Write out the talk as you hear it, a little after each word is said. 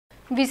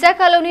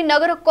విశాఖలోని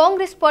నగర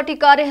కాంగ్రెస్ పార్టీ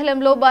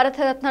కార్యాలయంలో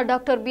భారతరత్న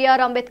డాక్టర్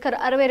బిఆర్ అంబేద్కర్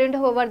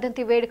 62వ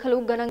వర్ధంతి వేడుకలు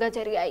ఘనంగా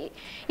జరిగాయి.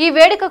 ఈ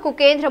వేడుకకు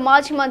కేంద్ర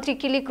మాజీ మంత్రి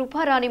కిలి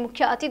కృపారాణి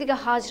ముఖ్య అతిథిగా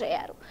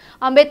హాజరయ్యారు.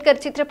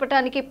 అంబేద్కర్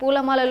చిత్రపటానికి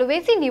పూలమాలలు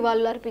వేసి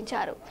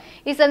నివాళులర్పించారు.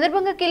 ఈ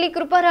సందర్భంగా కిలి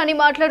కృపారాణి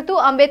మాట్లాడుతూ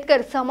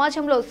అంబేద్కర్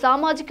సమాజంలో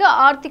సామాజిక,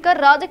 ఆర్థిక,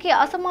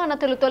 రాజకీయ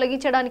అసమానతలు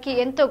తొలగించడానికి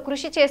ఎంతో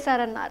కృషి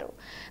చేశారన్నారు.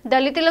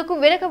 దళితులకు,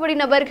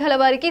 వెనుకబడిన వర్గాల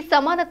వారికి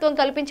సమానత్వం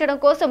కల్పించడం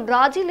కోసం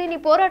రాజీ లేని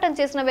పోరాటం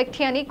చేసిన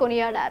వ్యక్తి అని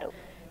కొనియాడారు.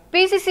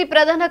 పీసీసీ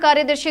ప్రధాన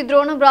కార్యదర్శి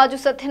ద్రోణం రాజు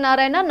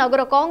సత్యనారాయణ,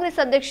 నగర కాంగ్రెస్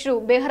అధ్యక్షుడు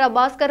బెహరా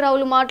భాస్కర్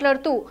రావులు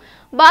మాట్లాడుతూ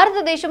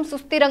భారతదేశం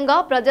సుస్థిరంగా,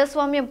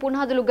 ప్రజాస్వామ్యం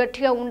పునాదులు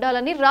గట్టిగా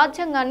ఉండాలని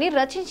రాజ్యాంగాన్ని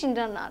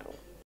రచించిందన్నారు.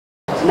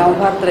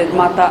 నవభారత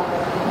నిర్మాత,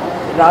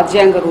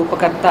 రాజ్యాంగ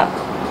రూపకర్త,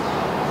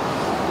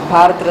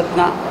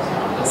 భారతరత్న,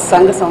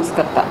 సంఘ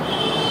సంస్కర్త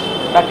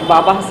డాక్టర్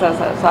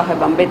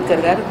బాబాసాహెబ్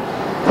అంబేద్కర్ గారు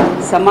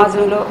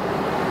సమాజంలో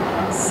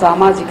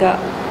సామాజిక,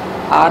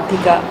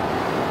 ఆర్థిక,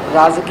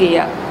 రాజకీయ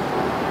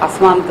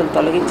అసమానతలు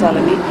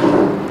తొలగించాలని,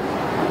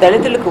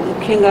 దళితులకు,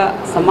 ముఖ్యంగా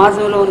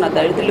సమాజంలో ఉన్న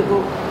దళితులకు,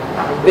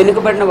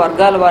 వెనుకబడిన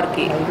వర్గాల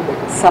వారికి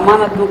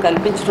సమానత్వం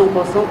కల్పించడం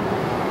కోసం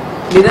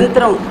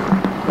నిరంతరం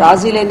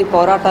రాజీ లేని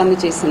పోరాటాన్ని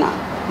చేసిన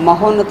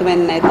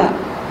మహోన్నతమైన నేత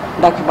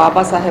డాక్టర్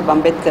బాబాసాహెబ్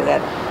అంబేద్కర్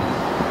గారు.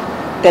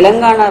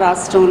 తెలంగాణ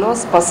రాష్ట్రంలో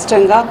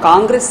స్పష్టంగా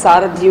కాంగ్రెస్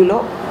సారథ్యంలో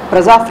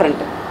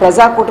ప్రజాఫ్రంట్,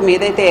 ప్రజాకూటమి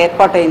ఏదైతే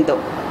ఏర్పాటైందో,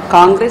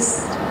 Congress,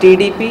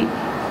 TDP,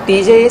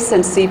 TJS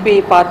and CPI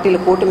పార్టీల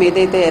కూటమి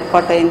ఏదైతే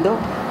ఏర్పాటైందో,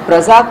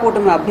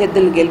 ప్రజాకూటమి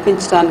అభ్యర్థులను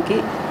గెలిపించడానికి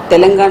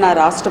తెలంగాణ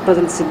రాష్ట్ర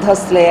ప్రజలు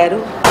సిద్ధస్తులయ్యారు.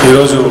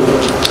 ఈరోజు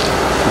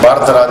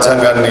భారత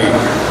రాజ్యాంగాన్ని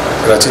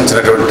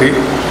రచించినటువంటి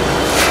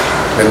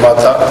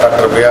నిర్మాత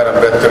డాక్టర్ బిఆర్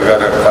అంబేద్కర్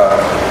గారి యొక్క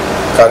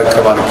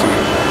కార్యక్రమానికి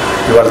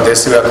ఇవాళ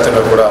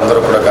దేశవ్యాప్తంగా కూడా అందరూ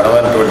కూడా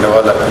ఘనమైనటువంటి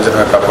నివాళులు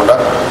అర్పించడమే కాకుండా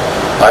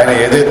ఆయన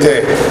ఏదైతే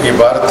ఈ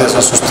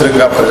భారతదేశం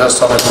సుస్థిరంగా,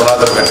 ప్రజాస్వామ్య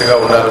పునాదులు గట్టిగా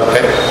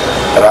ఉండాలంటే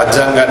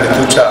రాజ్యాంగాన్ని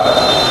తూచా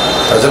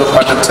ప్రజలు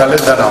పాటించాలి,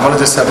 దాన్ని అమలు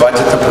చేసే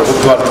బాధ్యత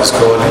ప్రభుత్వాలు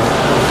తీసుకోవాలి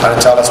అని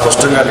చాలా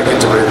స్పష్టంగా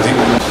లిఖించబడింది.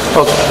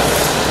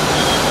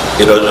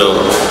 ఈరోజు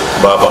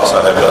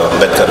బాబాసాహెబ్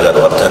అంబేద్కర్ గారి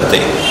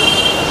వర్ధంతి.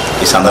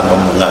 ఈ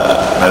సందర్భంగా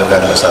నగర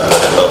కాంగ్రెస్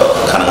ఆధ్వర్యంలో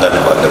ఘనంగా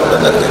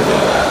నివాళులివ్వడం జరిగింది.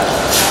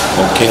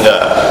 ముఖ్యంగా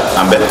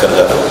అంబేద్కర్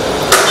గారు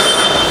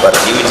వారు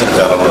జీవించిన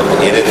కాలంలో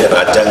ఏదైతే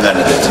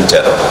రాజ్యాంగాన్ని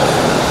రచించారో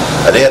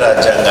అదే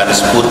రాజ్యాంగాన్ని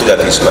స్ఫూర్తిగా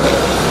తీసుకొని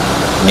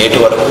నేటి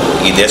వరకు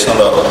ఈ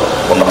దేశంలో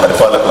ఉన్న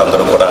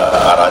పరిపాలకులందరూ కూడా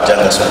ఆ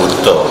రాజ్యాంగ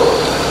స్ఫూర్తితో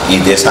ఈ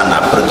దేశాన్ని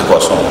అభివృద్ధి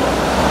కోసం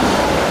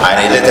ఆయన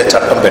ఏదైతే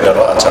చట్టం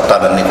పెట్టారో ఆ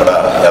చట్టాలన్నీ కూడా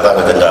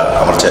యథావిధంగా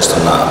అమలు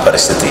చేస్తున్న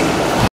పరిస్థితి.